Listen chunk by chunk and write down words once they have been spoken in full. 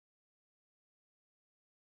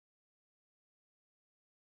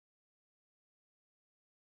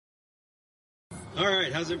All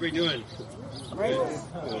right, how's everybody doing? Good.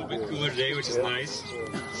 A little bit cooler today, which is nice.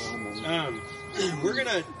 We're going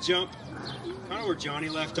to jump kind of where Johnny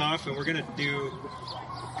left off, and we're going to do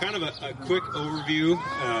kind of a quick overview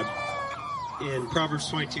in Proverbs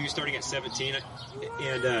 22, starting at 17.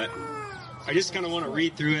 And I just kind of want to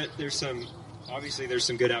read through it. There's some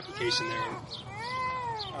good application there.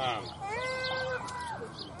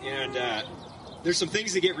 There's some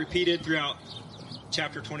things that get repeated throughout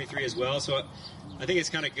chapter 23 as well. So I think it's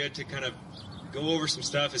kind of good to kind of go over some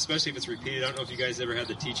stuff, especially if it's repeated. I don't know if you guys ever had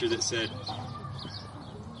the teacher that said,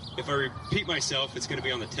 if I repeat myself, it's going to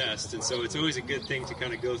be on the test. And so it's always a good thing to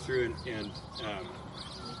kind of go through and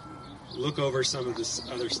look over some of this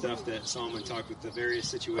other stuff that Solomon talked with, the various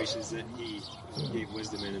situations that he gave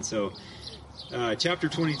wisdom in. And so chapter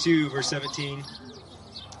 22, verse 17,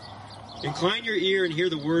 incline your ear and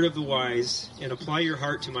hear the word of the wise, and apply your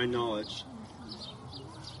heart to my knowledge.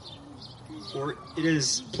 For it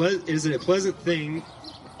is a pleasant thing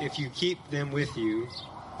if you keep them with you.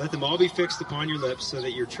 Let them all be fixed upon your lips, so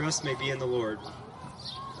that your trust may be in the Lord.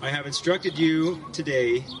 I have instructed you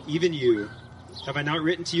today, even you. Have I not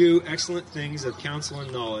written to you excellent things of counsel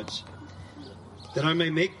and knowledge, that I may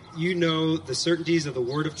make you know the certainties of the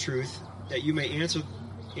word of truth, that you may answer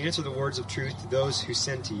the words of truth to those who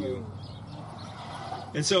send to you.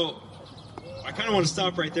 And so I kind of want to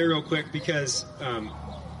stop right there real quick, because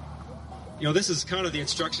this is kind of the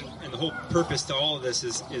instruction, and the whole purpose to all of this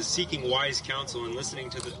is seeking wise counsel and listening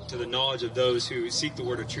to the knowledge of those who seek the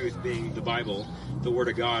word of truth, being the Bible, the word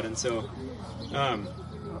of God. And so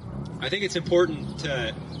I think it's important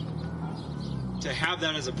to have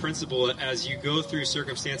that as a principle as you go through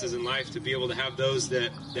circumstances in life, to be able to have those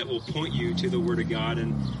that will point you to the word of God.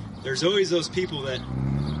 And there's always those people that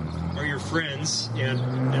are your friends,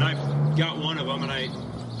 and I've got one of them, and I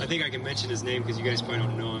think I can mention his name because you guys probably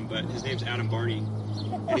don't know him, but his name's Adam Barney,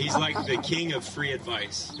 and he's like the king of free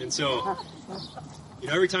advice. And so,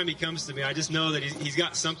 every time he comes to me, I just know that he's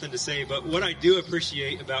got something to say. But what I do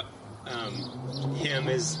appreciate about him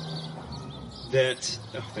is that,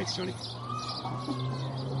 oh, thanks, Johnny,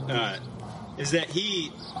 is that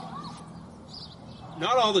he,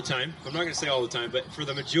 not all the time, I'm not going to say all the time, but for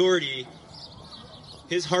the majority,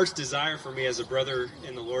 his heart's desire for me as a brother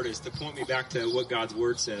in the Lord is to point me back to what God's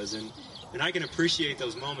word says. And I can appreciate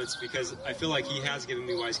those moments because I feel like he has given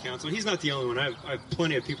me wise counsel. And he's not the only one. I have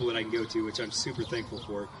plenty of people that I can go to, which I'm super thankful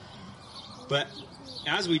for. But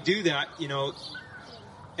as we do that,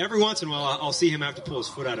 every once in a while I'll see him have to pull his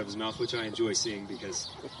foot out of his mouth, which I enjoy seeing because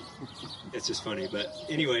it's just funny. But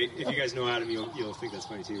anyway, if you guys know Adam, you'll think that's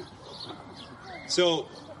funny too. So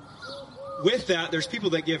with that, there's people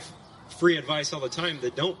that give free advice all the time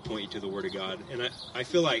that don't point you to the word of God. And I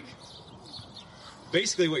feel like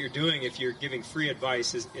basically what you're doing if you're giving free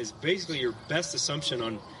advice is basically your best assumption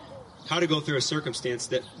on how to go through a circumstance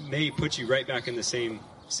that may put you right back in the same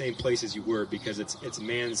place as you were, because it's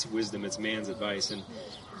man's wisdom, it's man's advice.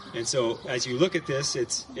 And so as you look at this,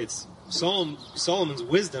 it's Solomon's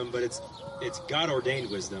wisdom, but it's God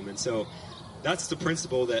ordained wisdom. And so that's the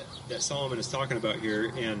principle that Solomon is talking about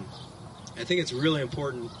here. And I think it's really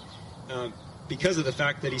important because of the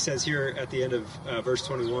fact that he says here at the end of verse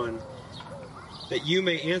 21, that you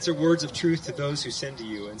may answer words of truth to those who send to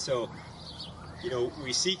you. And so,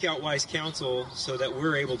 we seek out wise counsel so that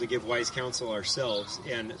we're able to give wise counsel ourselves.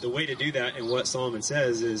 And the way to do that, and what Solomon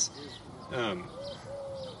says, is that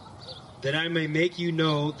I may make you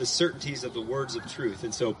know the certainties of the words of truth.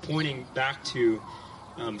 And so pointing back to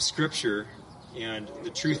Scripture and the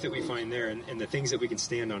truth that we find there, and the things that we can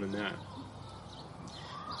stand on in that.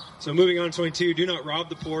 So moving on, 22, do not rob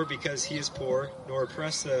the poor because he is poor, nor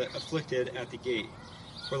oppress the afflicted at the gate.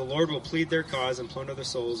 For the Lord will plead their cause and plunder the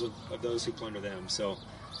souls of those who plunder them. So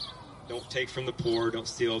don't take from the poor, don't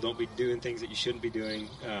steal, don't be doing things that you shouldn't be doing.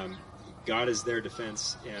 God is their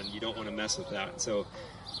defense, and you don't want to mess with that. So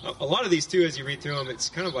a lot of these, too, as you read through them, it's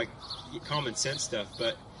kind of like common sense stuff.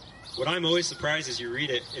 But what I'm always surprised as you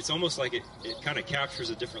read it, it's almost like it kind of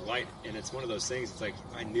captures a different light. And it's one of those things, it's like,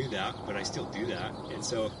 I knew that, but I still do that. And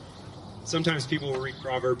so sometimes people will read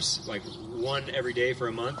Proverbs like one every day for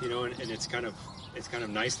a month, and it's kind of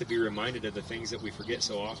nice to be reminded of the things that we forget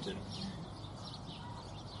so often.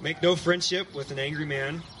 Make no friendship with an angry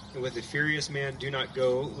man, and with a furious man do not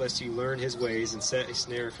go, lest you learn his ways and set a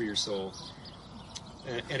snare for your soul.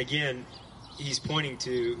 And again, he's pointing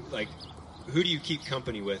to, like, who do you keep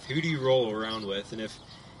company with? Who do you roll around with? And if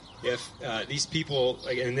these people,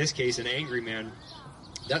 like in this case, an angry man,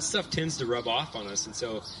 that stuff tends to rub off on us. And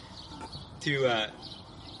so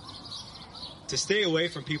to to stay away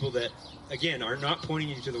from people that, again, are not pointing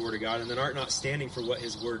you to the Word of God and then are not standing for what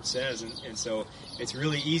His Word says. And so it's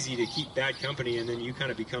really easy to keep bad company, and then you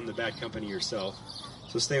kind of become the bad company yourself.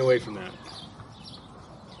 So stay away from that.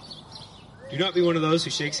 Do not be one of those who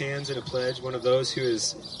shakes hands in a pledge, one of those who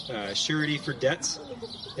is surety for debts.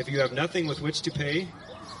 If you have nothing with which to pay,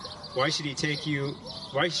 why should he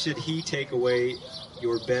take away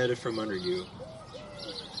your bed from under you?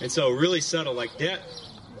 And so really subtle, like debt,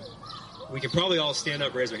 we can probably all stand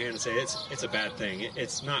up, raise our hand, and say it's a bad thing.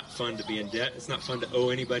 It's not fun to be in debt. It's not fun to owe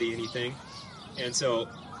anybody anything. And so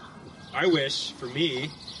I wish, for me,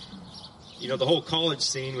 the whole college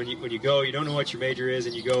scene, when you go, you don't know what your major is,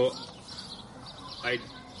 and you go. I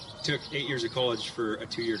took 8 years of college for a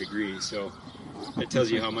 2-year degree, so it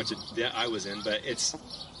tells you how much of debt I was in. But it's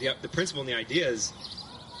the principle and the idea is,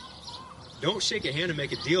 don't shake a hand and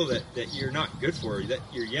make a deal that you're not good for, that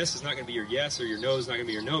your yes is not going to be your yes or your no is not going to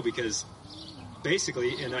be your no, because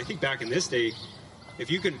basically, and I think back in this day, if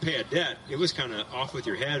you couldn't pay a debt, it was kind of off with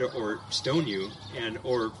your head or stone you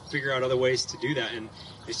or figure out other ways to do that. And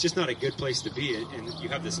it's just not a good place to be. And you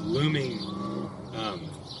have this looming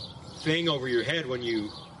thing over your head when you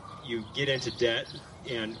get into debt.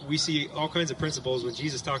 And we see all kinds of principles when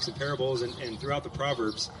Jesus talks in parables and throughout the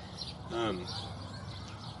Proverbs.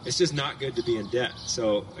 It's just not good to be in debt.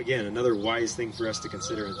 So again, another wise thing for us to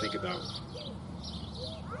consider and think about.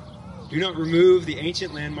 Do not remove the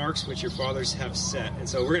ancient landmarks which your fathers have set. And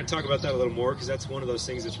so we're going to talk about that a little more, because that's one of those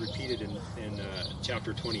things that's repeated in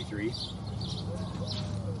chapter 23.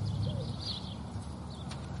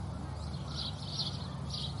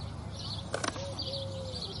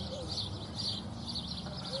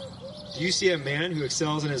 Do you see a man who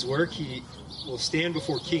excels in his work? He will stand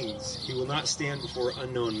before kings. He will not stand before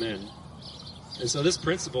unknown men. And so this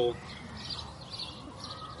principle,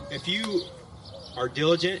 if you are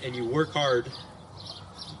diligent and you work hard,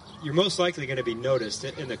 you're most likely going to be noticed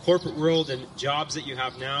in the corporate world and jobs that you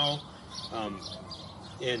have now,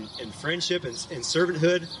 in friendship and in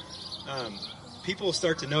servanthood. People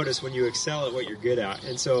start to notice when you excel at what you're good at.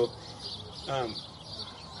 And so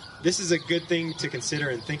this is a good thing to consider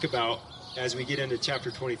and think about as we get into chapter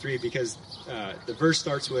 23, because the verse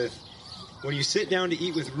starts with, when you sit down to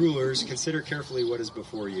eat with rulers, consider carefully what is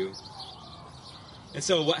before you. And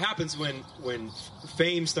so what happens when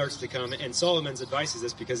fame starts to come, and Solomon's advice is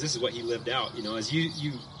this, because this is what he lived out, as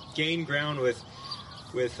you gain ground with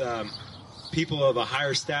people of a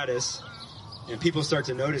higher status, and people start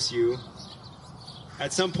to notice you,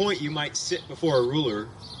 at some point you might sit before a ruler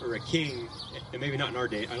or a king, and maybe not in our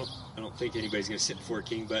day. I don't think anybody's going to sit before a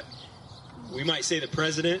king, but we might say the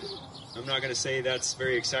president. I'm not going to say that's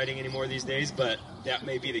very exciting anymore these days, but that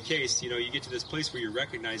may be the case. You get to this place where you're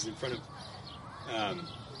recognized in front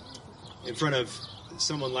of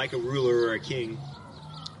someone like a ruler or a king.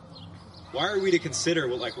 Why are we to consider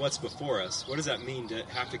what's before us? What does that mean to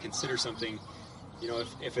have to consider something,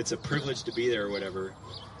 if it's a privilege to be there or whatever?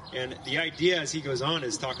 And the idea, as he goes on,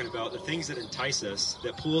 is talking about the things that entice us,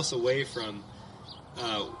 that pull us away from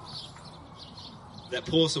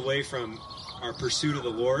our pursuit of the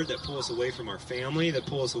Lord, that pull us away from our family, that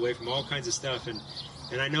pull us away from all kinds of stuff.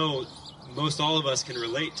 And I know most all of us can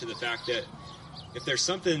relate to the fact that if there's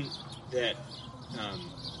something that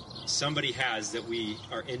somebody has that we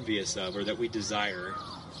are envious of or that we desire,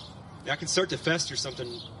 that can start to fester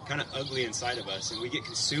something kind of ugly inside of us, and we get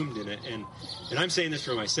consumed in it. And I'm saying this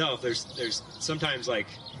for myself. There's sometimes say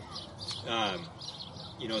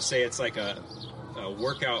it's like a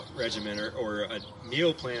workout regimen or a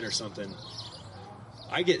meal plan or something.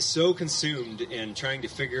 I get so consumed in trying to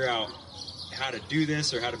figure out how to do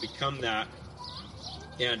this or how to become that.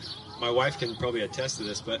 And my wife can probably attest to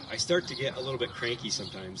this, but I start to get a little bit cranky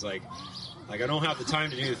sometimes. Like I don't have the time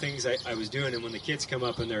to do the things I was doing, and when the kids come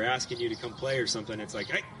up and they're asking you to come play or something, it's like,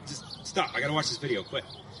 hey, just stop. I got to watch this video. Quit.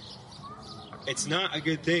 It's not a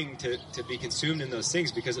good thing to be consumed in those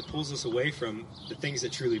things, because it pulls us away from the things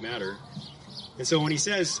that truly matter. And so when he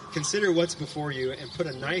says, consider what's before you and put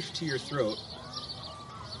a knife to your throat,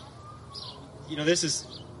 this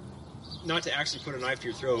is not to actually put a knife to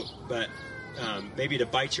your throat, but maybe to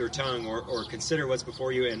bite your tongue or consider what's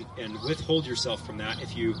before you and withhold yourself from that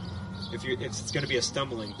if it's going to be a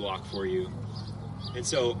stumbling block for you. And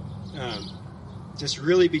so just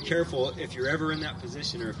really be careful if you're ever in that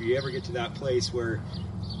position, or if you ever get to that place where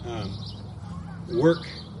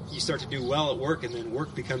you start to do well at work, and then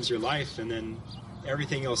work becomes your life, and then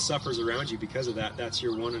everything else suffers around you because of that. That's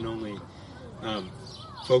your one and only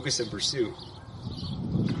focus and pursuit.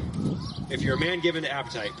 If you're a man given to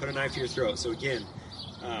appetite, put a knife to your throat. So again,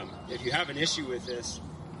 if you have an issue with this,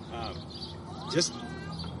 just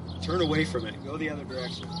Turn away from it. Go the other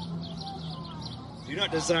direction. Do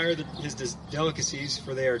not desire his delicacies,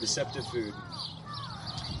 for they are deceptive food.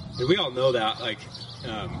 And we all know that. Like,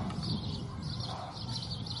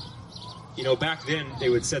 back then they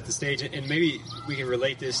would set the stage, and maybe we can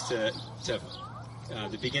relate this to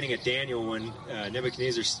the beginning of Daniel when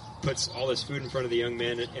Nebuchadnezzar puts all this food in front of the young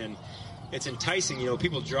men, and it's enticing.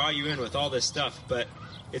 People draw you in with all this stuff, but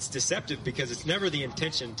it's deceptive because it's never the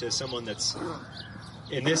intention to someone that's,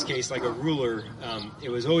 in this case, like a ruler. It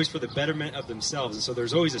was always for the betterment of themselves, and so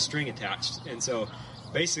there's always a string attached. And so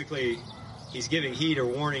basically he's giving heed or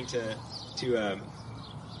warning to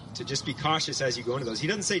just be cautious as you go into those. He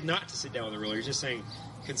doesn't say not to sit down with a ruler. He's just saying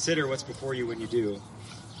consider what's before you when you do.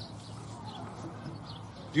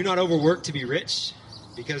 Do not overwork to be rich,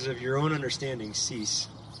 because of your own understanding cease.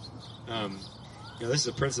 This is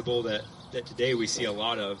a principle that today we see a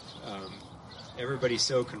lot of. Everybody's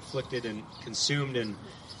so conflicted and consumed in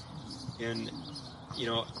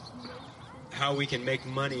how we can make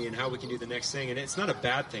money and how we can do the next thing. And it's not a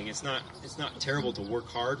bad thing. It's not terrible to work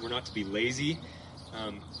hard. We're not to be lazy.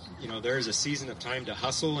 There is a season of time to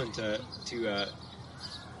hustle and to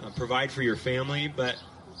provide for your family, but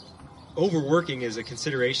overworking is a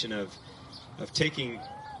consideration of taking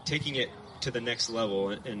it to the next level,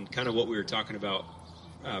 and kind of what we were talking about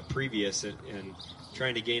previous, and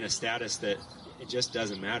trying to gain a status that it just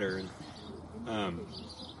doesn't matter. And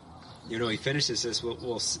he finishes this.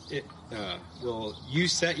 Will you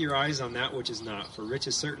set your eyes on that which is not? For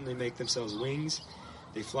riches certainly make themselves wings;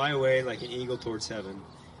 they fly away like an eagle towards heaven.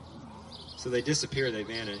 So they disappear, they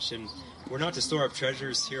vanish. And we're not to store up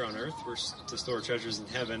treasures here on earth. We're to store treasures in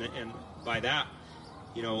heaven. And by that,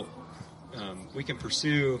 we can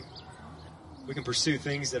pursue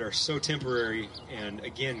things that are so temporary and,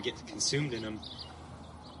 again, get consumed in them,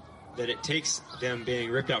 that it takes them being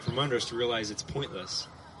ripped out from under us to realize it's pointless.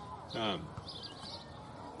 And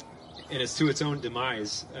it's to its own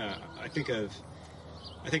demise. I think of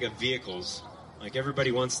vehicles. Like,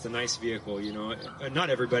 everybody wants the nice vehicle, Not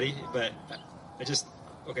everybody, but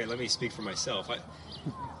let me speak for myself.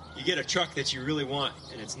 You get a truck that you really want,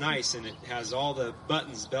 and it's nice, and it has all the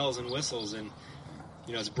buttons, bells, and whistles, and,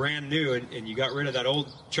 it's brand new, and you got rid of that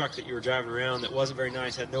old truck that you were driving around that wasn't very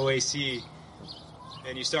nice, had no AC,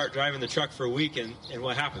 and you start driving the truck for a week, and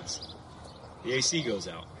what happens? The AC goes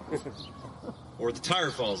out. Or the tire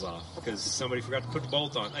falls off because somebody forgot to put the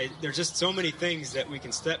bolt on. There's just so many things that we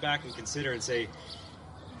can step back and consider and say,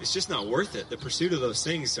 it's just not worth it. The pursuit of those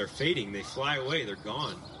things are fading. They fly away. They're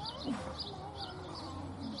gone.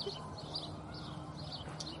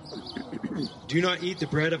 Do not eat the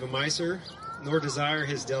bread of a miser, nor desire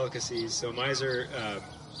his delicacies. So miser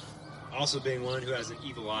also being one who has an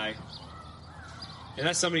evil eye. And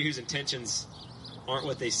that's somebody whose intentions aren't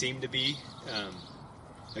what they seem to be.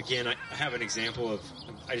 Again, I have an example of,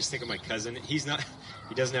 I just think of my cousin. He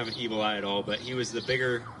doesn't have an evil eye at all, but he was the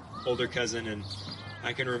bigger, older cousin, and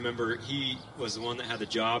I can remember he was the one that had the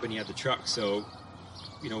job and he had the truck. So,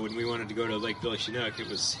 when we wanted to go to Lake Billy Chinook, it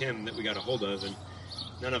was him that we got a hold of, and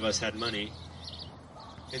none of us had money.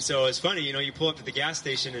 And so it's funny, you pull up to the gas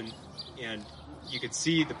station and you could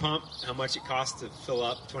see the pump, how much it cost to fill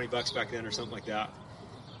up, $20 back then or something like that.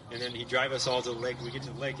 And then he'd drive us all to the lake. We get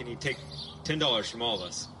to the lake, and he'd take $10 from all of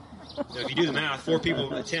us. Now, if you do the math, 4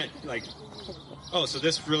 people in a tent, so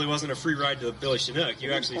this really wasn't a free ride to Billy Chinook.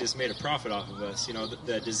 You actually just made a profit off of us.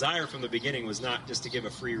 The desire from the beginning was not just to give a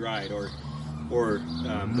free ride, or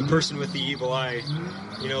the person with the evil eye,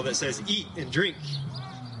 that says, eat and drink,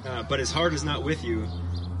 but his heart is not with you.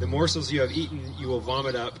 The morsels you have eaten, you will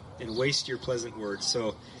vomit up and waste your pleasant words.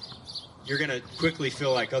 So you're going to quickly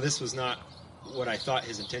feel like, this was not what I thought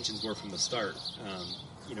his intentions were from the start.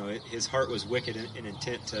 His heart was wicked in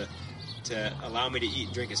intent to allow me to eat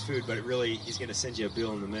and drink his food, but he's going to send you a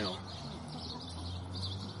bill in the mail.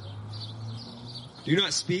 Do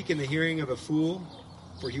not speak in the hearing of a fool,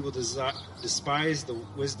 for he will despise the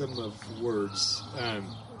wisdom of words.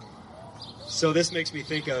 So this makes me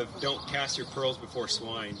think of, don't cast your pearls before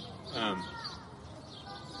swine.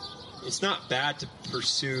 It's not bad to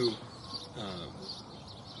pursue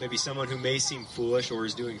maybe someone who may seem foolish or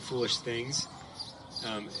is doing foolish things.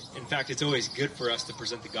 In fact, it's always good for us to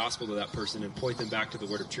present the gospel to that person and point them back to the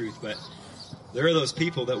word of truth. But there are those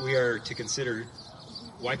people that we are to consider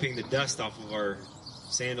wiping the dust off of our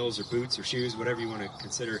sandals or boots or shoes, whatever you want to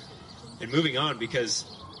consider, and moving on, because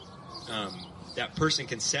that person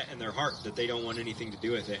can set in their heart that they don't want anything to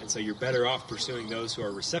do with it. And so you're better off pursuing those who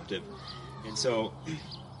are receptive. And so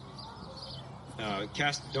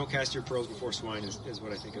don't cast your pearls before swine is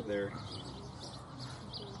what I think of there.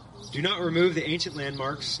 Do not remove the ancient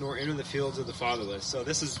landmarks, nor enter the fields of the fatherless. So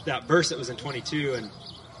this is that verse that was in 22, and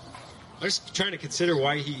I'm just trying to consider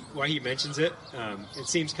why he mentions it. It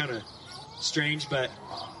seems kind of strange, but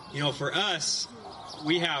for us,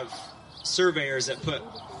 we have surveyors that put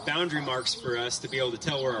boundary marks for us to be able to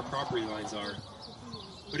tell where our property lines are.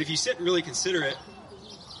 But if you sit and really consider it,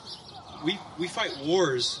 we fight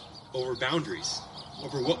wars over boundaries,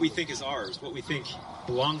 over what we think is ours, what we think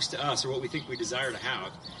belongs to us, or what we think we desire to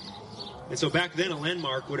have. And so back then, a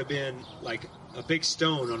landmark would have been like a big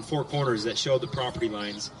stone on four corners that showed the property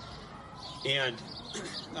lines. And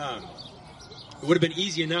it would have been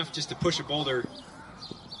easy enough just to push a boulder,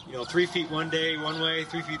 3 feet one way,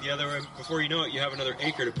 3 feet the other way. Before you know it, you have another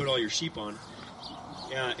acre to put all your sheep on.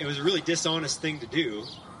 It was a really dishonest thing to do.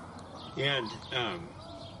 And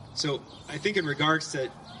so I think in regards to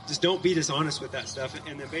just don't be dishonest with that stuff.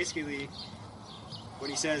 And then basically when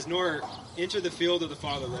he says, nor enter the field of the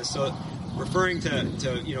fatherless, so referring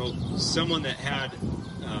to someone that had,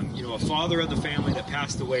 a father of the family that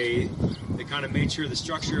passed away, that kind of made sure the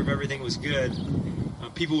structure of everything was good.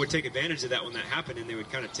 People would take advantage of that when that happened, and they would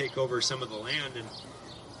kind of take over some of the land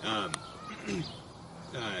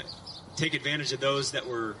and take advantage of those that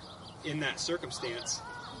were in that circumstance.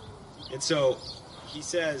 And so he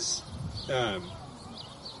says,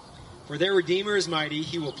 for their Redeemer is mighty,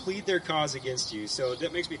 he will plead their cause against you. So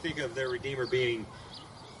that makes me think of their Redeemer being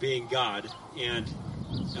God. And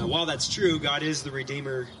while that's true, God is the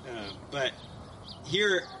Redeemer. But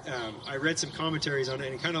here, I read some commentaries on it,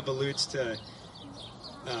 and it kind of alludes to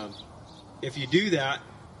if you do that,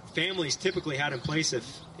 families typically had in place if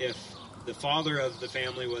the father of the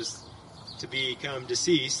family was to become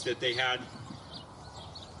deceased, that they had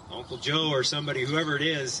Uncle Joe or somebody, whoever it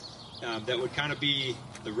is, that would kind of be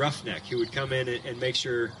the roughneck who would come in and make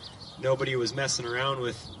sure nobody was messing around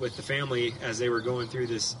with the family as they were going through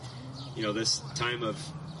this, this time of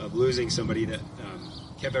losing somebody that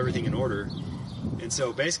kept everything in order. And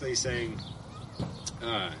so basically he's saying,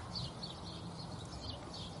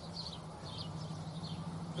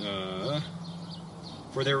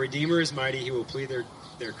 for their Redeemer is mighty, he will plead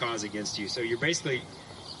their cause against you. So you're going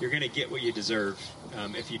to get what you deserve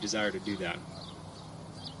if you desire to do that.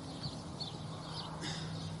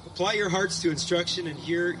 Apply your hearts to instruction and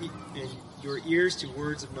your ears to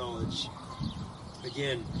words of knowledge.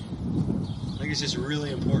 Again, I think it's just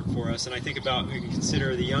really important for us. And I think about, we can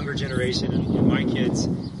consider the younger generation and my kids.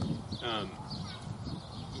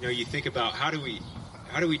 You think about how do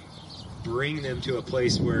we bring them to a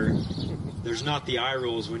place where there's not the eye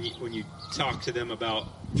rolls when you talk to them about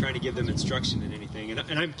trying to give them instruction in anything.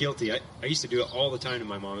 And I'm guilty. I used to do it all the time to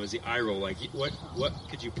my mom. It was the eye roll. Like, what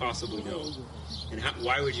could you possibly know? And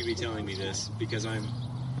why would you be telling me this? Because I'm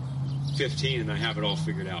 15 and I have it all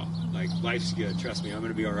figured out. Like, life's good. Trust me, I'm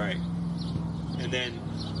going to be all right. And then,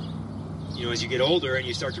 as you get older and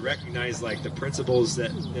you start to recognize, like, the principles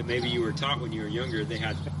that maybe you were taught when you were younger, they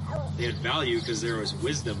had value because there was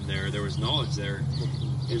wisdom there was knowledge there.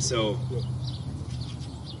 And so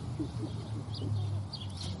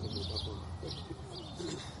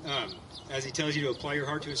as he tells you to apply your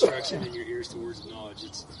heart to instruction and your ears to words of knowledge,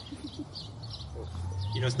 it's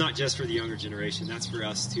not just for the younger generation, that's for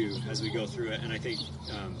us too as we go through it. And I think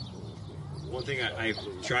one thing I've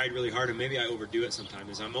tried really hard, and maybe I overdo it sometimes,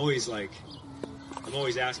 is I'm always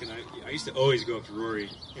asking. I used to always go up to Rory,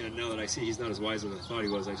 and now that I see he's not as wise as I thought he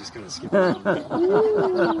was, I just kind of skip him.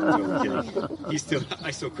 Totally kidding.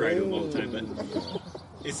 I still cry to him all the time, but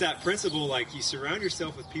it's that principle, like, you surround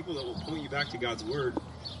yourself with people that will point you back to God's Word.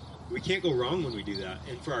 We can't go wrong when we do that.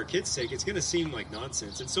 And for our kids' sake, it's going to seem like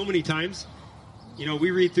nonsense. And so many times,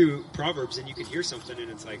 we read through Proverbs and you can hear something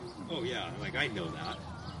and it's like, oh yeah, like, I know that.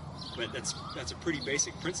 But that's a pretty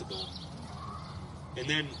basic principle. And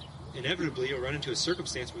then inevitably you'll run into a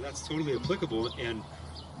circumstance where that's totally applicable, and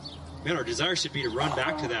man, our desire should be to run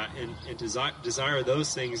back to that and desire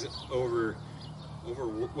those things over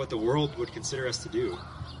what the world would consider us to do.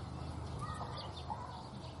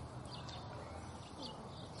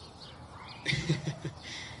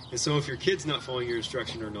 And so if your kid's not following your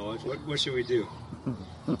instruction or knowledge, what should we do?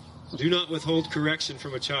 Do not withhold correction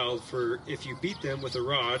from a child, for if you beat them with a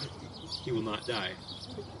rod, he will not die.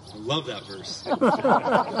 I love that verse.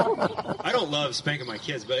 I don't love spanking my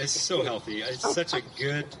kids, but it's so healthy. It's such a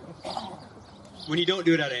good... When you don't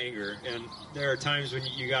do it out of anger, and there are times when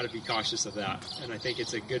you got to be cautious of that. And I think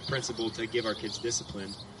it's a good principle to give our kids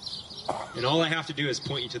discipline. And all I have to do is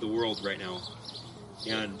point you to the world right now.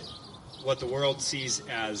 And what the world sees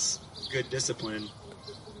as good discipline,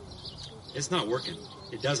 it's not working.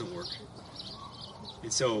 It doesn't work.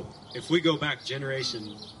 And so if we go back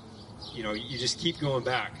generation, you just keep going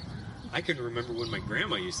back. I couldn't remember when my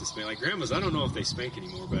grandma used to spank. Like, grandmas, I don't know if they spank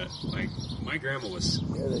anymore, but, like, my grandma was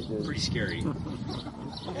pretty scary.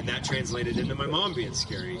 And that translated into my mom being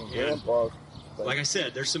scary. And, like I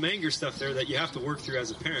said, there's some anger stuff there that you have to work through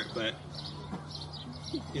as a parent, but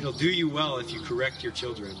it'll do you well if you correct your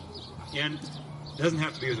children. And it doesn't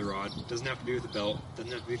have to be with a rod. It doesn't have to be with a belt. It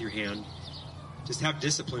doesn't have to be with your hand. Just have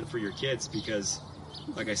discipline for your kids, because,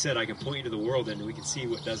 like I said, I can point you to the world and we can see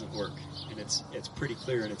what doesn't work. And it's pretty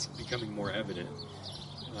clear, and it's becoming more evident.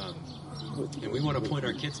 And we want to point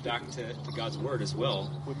our kids back to God's Word as well,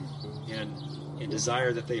 and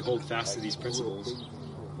desire that they hold fast to these principles.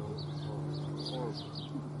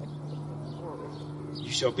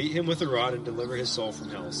 You shall beat him with a rod and deliver his soul from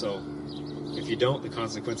hell. So if you don't, the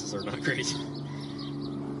consequences are not great.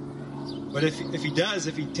 But if he does,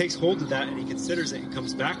 if he takes hold of that and he considers it and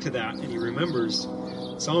comes back to that and he remembers,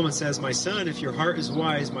 Solomon says, "My son, if your heart is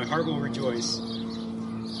wise, my heart will rejoice.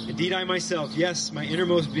 Indeed, I myself, yes, my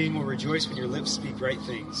innermost being will rejoice when your lips speak right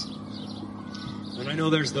things." And I know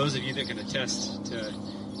there's those of you that can attest to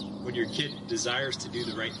when your kid desires to do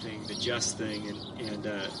the right thing, the just thing, and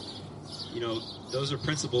those are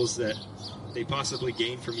principles that they possibly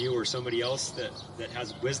gain from you or somebody else that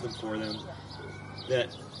has wisdom for them.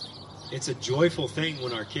 That it's a joyful thing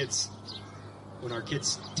when our kids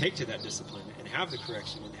take to that discipline and have the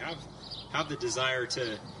correction and have the desire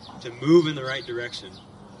to move in the right direction.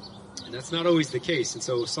 And that's not always the case. And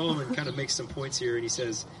so Solomon kind of makes some points here, and he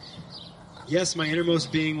says, "Yes, my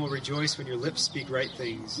innermost being will rejoice when your lips speak right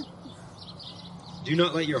things. Do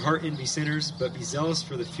not let your heart envy sinners, but be zealous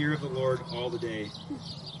for the fear of the Lord all the day."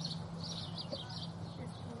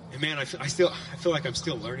 And man, I feel like I'm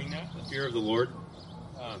still learning that, the fear of the Lord.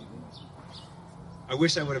 I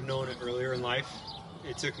wish I would have known it earlier in life.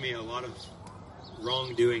 It took me a lot of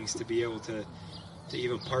wrongdoings to be able to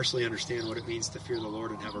even partially understand what it means to fear the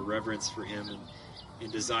Lord and have a reverence for Him and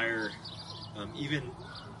desire even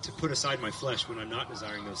to put aside my flesh when I'm not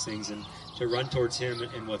desiring those things and to run towards Him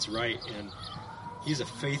and what's right. And He's a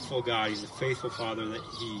faithful God. He's a faithful Father that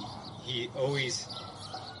He always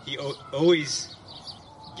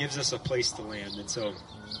gives us a place to land. And so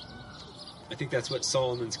I think that's what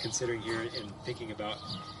Solomon's considering here and thinking about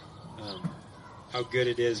how good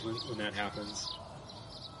it is when that happens.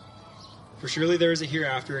 "For surely there is a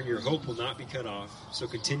hereafter, and your hope will not be cut off. So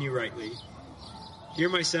continue rightly. Hear,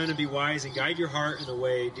 my son, and be wise, and guide your heart in the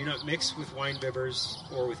way. Do not mix with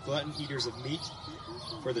wine-bibbers or with glutton eaters of meat.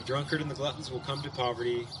 For the drunkard and the gluttons will come to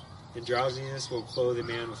poverty, and drowsiness will clothe a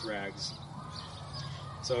man with rags."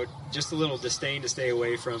 So just a little disdain to stay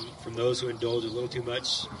away from those who indulge a little too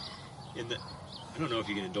much in the... I don't know if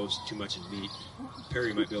you can indulge too much in meat.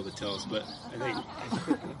 Perry might be able to tell us, but I think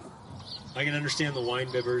I can understand the wine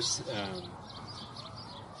bibbers.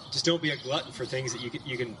 Just don't be a glutton for things that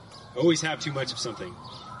you can always have too much of something.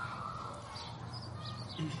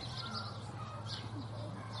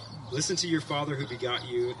 "Listen to your father who begot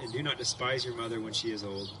you, and do not despise your mother when she is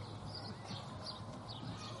old.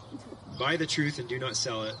 Buy the truth and do not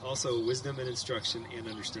sell it. Also wisdom and instruction and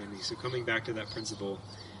understanding." So coming back to that principle,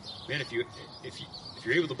 man, if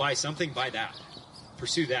you're able to buy something, buy that.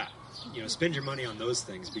 Pursue that. Spend your money on those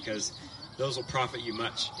things, because those will profit you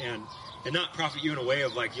much, and not profit you in a way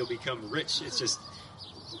of like you'll become rich. It's just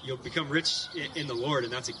you'll become rich in the Lord,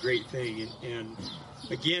 and that's a great thing. And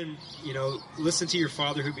again, listen to your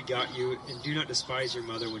father who begot you, and do not despise your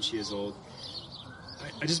mother when she is old.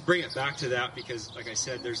 I just bring it back to that because, like I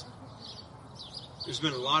said, there's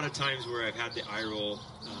been a lot of times where I've had the eye roll,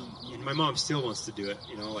 and my mom still wants to do it.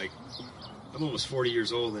 Like I'm almost 40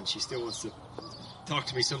 years old, and she still wants to talk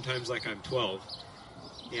to me sometimes like I'm 12.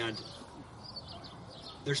 And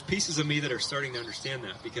there's pieces of me that are starting to understand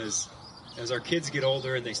that, because as our kids get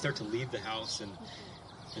older and they start to leave the house and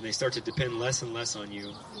they start to depend less and less on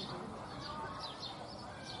you,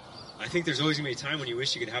 I think there's always going to be a time when you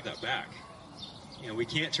wish you could have that back. We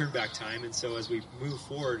can't turn back time, and so as we move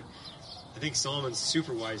forward, I think Solomon's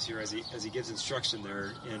super wise here as he gives instruction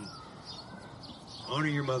there, and honor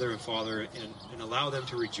your mother and father and allow them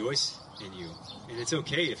to rejoice in you. And it's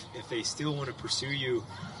okay if they still want to pursue you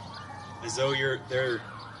as though you're their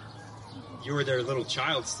little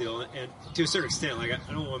child still, and to a certain extent. Like I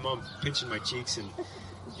don't want my mom pinching my cheeks and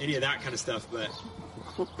any of that kind of stuff, but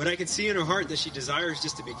I can see in her heart that she desires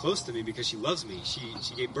just to be close to me because she loves me.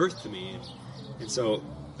 She gave birth to me, and so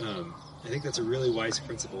I think that's a really wise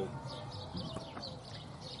principle.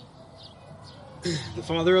 "The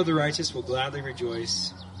father of the righteous will gladly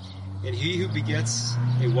rejoice, and he who begets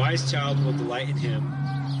a wise child will delight in him.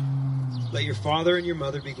 Let your father and your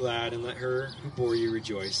mother be glad, and let her who bore you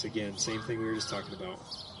rejoice." Again, same thing we were just talking about.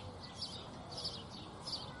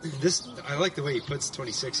 I like the way he puts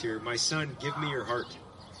 26 here. My son, give me your heart,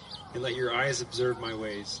 and let your eyes observe my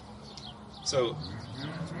ways. So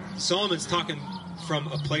Solomon's talking from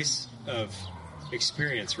a place of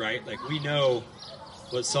experience, right? Like, we know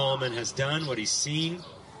what Solomon has done, what he's seen.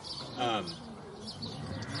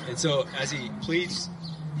 And so as he pleads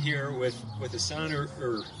here with a son, or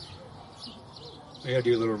I gotta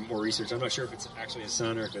do a little more research. I'm not sure if it's actually a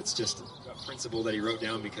son or if it's just a principle that he wrote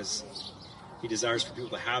down because he desires for people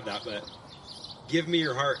to have that. But give me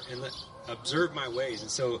your heart and observe my ways.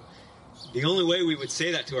 And so the only way we would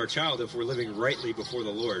say that to our child if we're living rightly before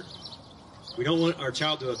the Lord. We don't want our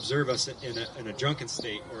child to observe us in a drunken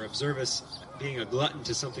state or observe us being a glutton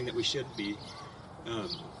to something that we shouldn't be.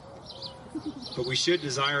 But we should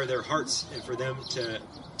desire their hearts and for them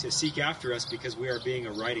to seek after us because we are being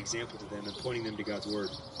a right example to them and pointing them to God's Word.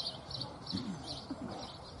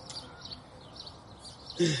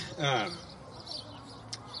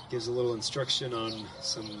 Gives a little instruction on a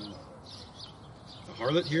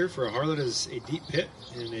harlot here. For a harlot is a deep pit,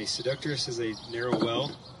 and a seductress is a narrow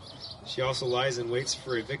well. She also lies in waits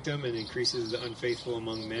for a victim and increases the unfaithful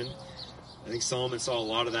among men. I think Solomon saw a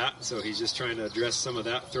lot of that, so he's just trying to address some of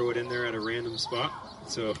that, throw it in there at a random spot.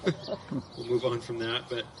 So we'll move on from that.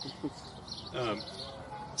 But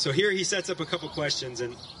so here he sets up a couple questions,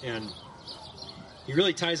 and he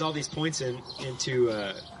really ties all these points into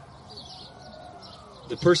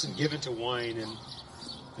the person given to wine. And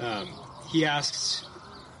he asks,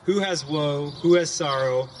 who has woe, who has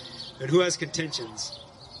sorrow, and who has contentions?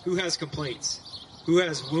 Who has complaints? Who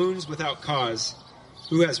has wounds without cause?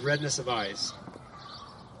 Who has redness of eyes?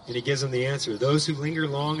 And he gives them the answer. Those who linger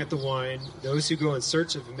long at the wine, those who go in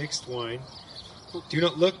search of mixed wine. Do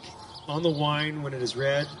not look on the wine when it is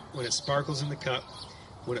red, when it sparkles in the cup,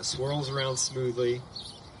 when it swirls around smoothly.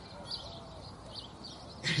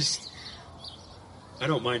 I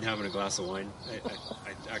don't mind having a glass of wine.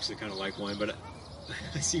 I actually kind of like wine, but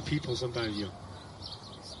I see people sometimes, they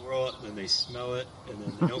swirl it, and then they smell it, and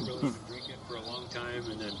then they don't really even drink it for a long time,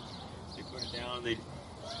 and then they put it down.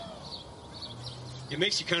 It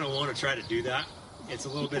makes you kind of want to try to do that. It's a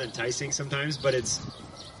little bit enticing sometimes, but it's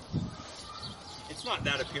not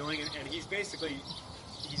that appealing. And he's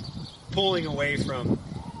pulling away from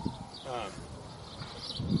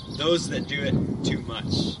those that do it too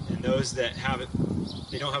much, and those that have it,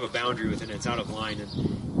 they don't have a boundary with it. It's out of line, and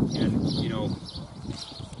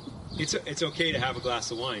it's okay to have a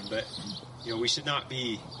glass of wine, but we should not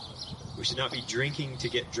be drinking to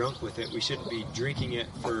get drunk with it. We shouldn't be drinking it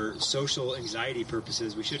for social anxiety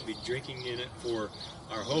purposes. We shouldn't be drinking in it for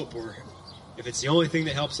our hope, or if it's the only thing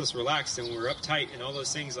that helps us relax, then we're uptight and all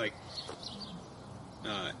those things. Like,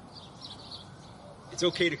 it's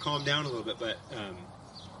okay to calm down a little bit, but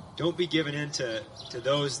don't be given in to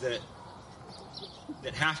those that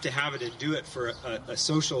have to have it and do it for a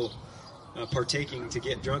social partaking to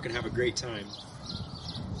get drunk and have a great time.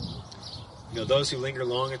 Those who linger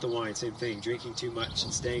long at the wine, same thing, drinking too much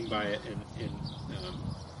and staying by it. And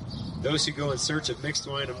those who go in search of mixed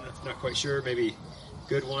wine, I'm not quite sure, maybe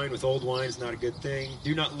good wine with old wine is not a good thing.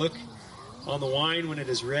 Do not look on the wine when it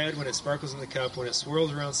is red, when it sparkles in the cup, when it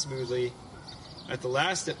swirls around smoothly. At the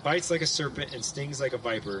last, it bites like a serpent and stings like a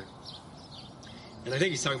viper. And I think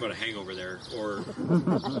he's talking about a hangover there, or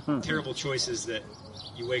terrible choices that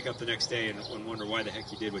you wake up the next day and wonder why the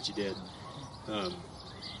heck you did what you did.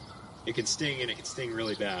 It can sting, and it can sting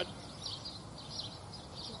really bad.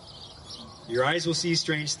 Your eyes will see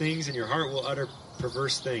strange things, and your heart will utter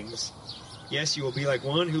perverse things. Yes, you will be like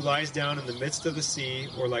one who lies down in the midst of the sea,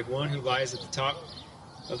 or like one who lies at the top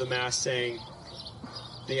of the mast, saying,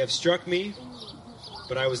 they have struck me,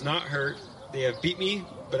 but I was not hurt. They have beat me,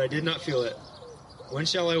 but I did not feel it. When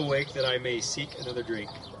shall I awake that I may seek another drink?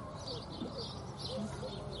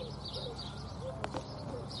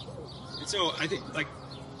 And so I think,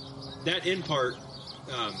 that end part,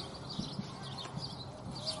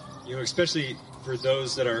 especially for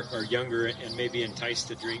those that are younger and may be enticed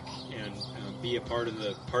to drink and be a part of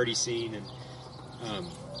the party scene. And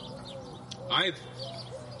I've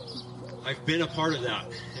been a part of that,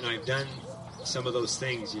 and I've done some of those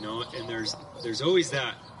things, and there's always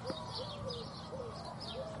that.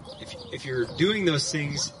 If you're doing those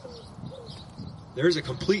things, there's a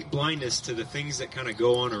complete blindness to the things that kind of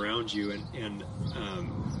go on around you. And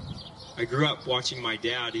I grew up watching my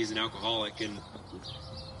dad. He's an alcoholic, and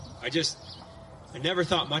I never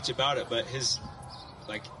thought much about it, but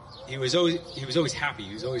he was always happy.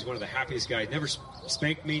 He was always one of the happiest guys. Never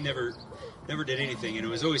spanked me, never did anything, and it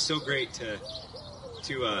was always so great to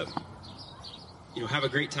have a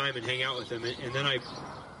great time and hang out with him. And then I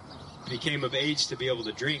became of age to be able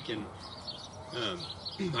to drink, and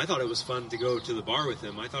I thought it was fun to go to the bar with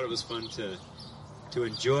him. I thought it was fun to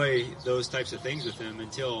enjoy those types of things with him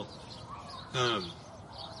until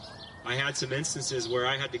I had some instances where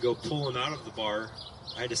I had to go pull him out of the bar.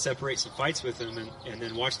 I had to separate some fights with him and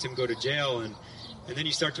then watched him go to jail. And then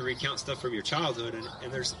you start to recount stuff from your childhood.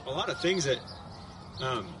 And there's a lot of things that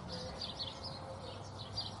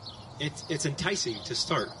it's enticing to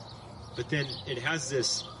start. But then it has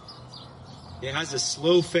this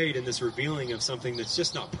slow fade and this revealing of something that's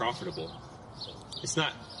just not profitable. It's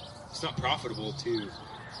not profitable to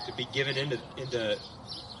be given into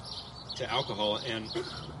alcohol. And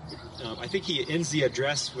I think he ends the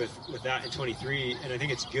address with that in 23, and I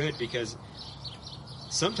think it's good because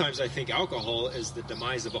sometimes I think alcohol is the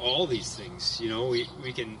demise of all these things. You know, we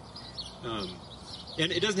can,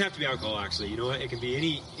 and it doesn't have to be alcohol actually. You know, it can be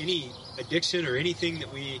any addiction or anything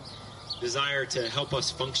that we desire to help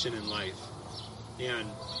us function in life.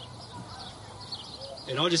 And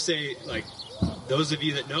I'll just say, like, those of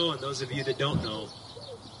you that know and those of you that don't know,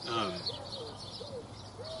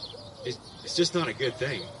 it's just not a good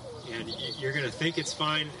thing. And you're going to think it's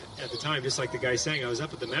fine at the time, just like the guy saying, I was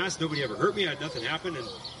up at the Mass, nobody ever hurt me, I had nothing happen.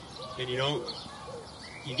 And you know,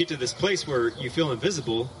 you get to this place where you feel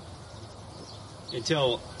invisible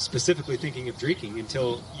until, specifically thinking of drinking,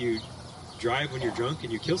 until you drive when you're drunk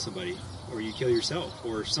and you kill somebody, or you kill yourself,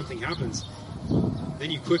 or something happens. Then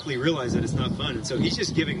you quickly realize that it's not fun. And so he's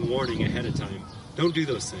just giving warning ahead of time. Don't do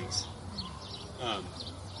those things.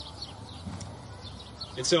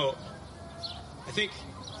 And so I think,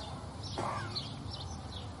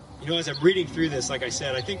 you know, as I'm reading through this, like I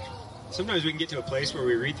said, I think sometimes we can get to a place where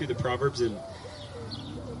we read through the Proverbs and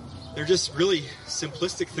they're just really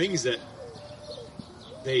simplistic things that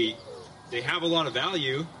they have a lot of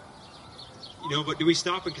value, you know, but do we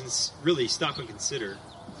stop and really stop and consider?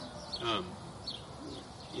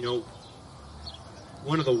 You know,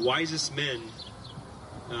 one of the wisest men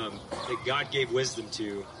that God gave wisdom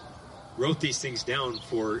to wrote these things down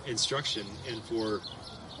for instruction and for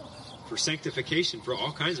sanctification, for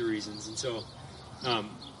all kinds of reasons. And so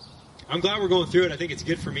I'm glad we're going through it. I think it's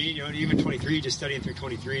good for me, you know, even 23, just studying through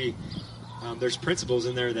 23, there's principles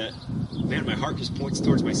in there that, man, my heart just points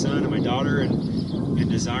towards my son and my daughter and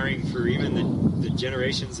desiring for even the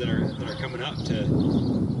generations that are coming up to,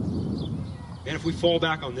 man, if we fall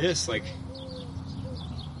back on this, like,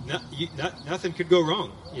 nothing could go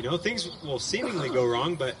wrong. You know, things will seemingly go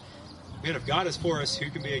wrong, but man, if God is for us,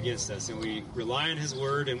 who can be against us? And we rely on His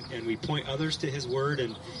Word, and we point others to His Word,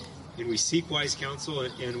 and we seek wise counsel,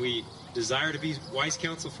 and we desire to be wise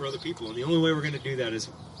counsel for other people. And the only way we're going to do that is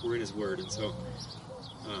we're in His Word. And so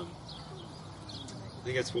I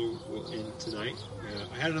think that's what we'll end tonight.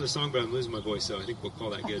 I had another song, but I'm losing my voice, so I think we'll call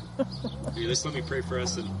that good. Okay, let's let me pray for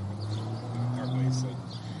us and our ways. So,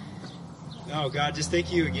 oh, God, just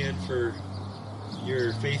thank you again for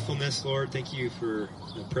your faithfulness, Lord. Thank you for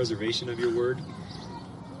the preservation of your word,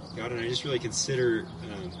 God. And I just really consider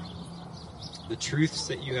the truths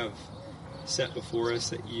that you have set before us,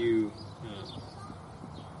 that you,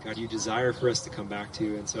 God, you desire for us to come back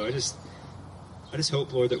to. And so I just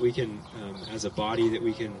hope, Lord, that we can, as a body, that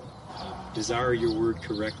we can desire your word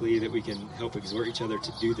correctly, that we can help exhort each other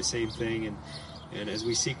to do the same thing. And as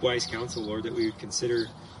we seek wise counsel, Lord, that we would consider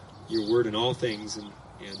your word in all things, and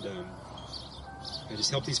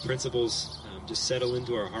just help these principles just settle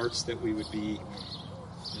into our hearts, that we would be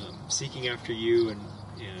seeking after you and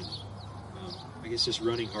I guess just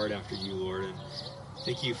running hard after you, Lord. And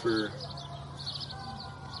thank you for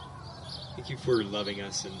loving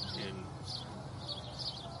us and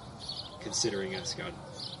considering us, God.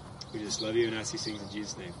 We just love you and ask these things in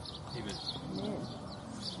Jesus' name. Amen.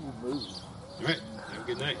 All right. Have a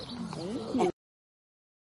good night.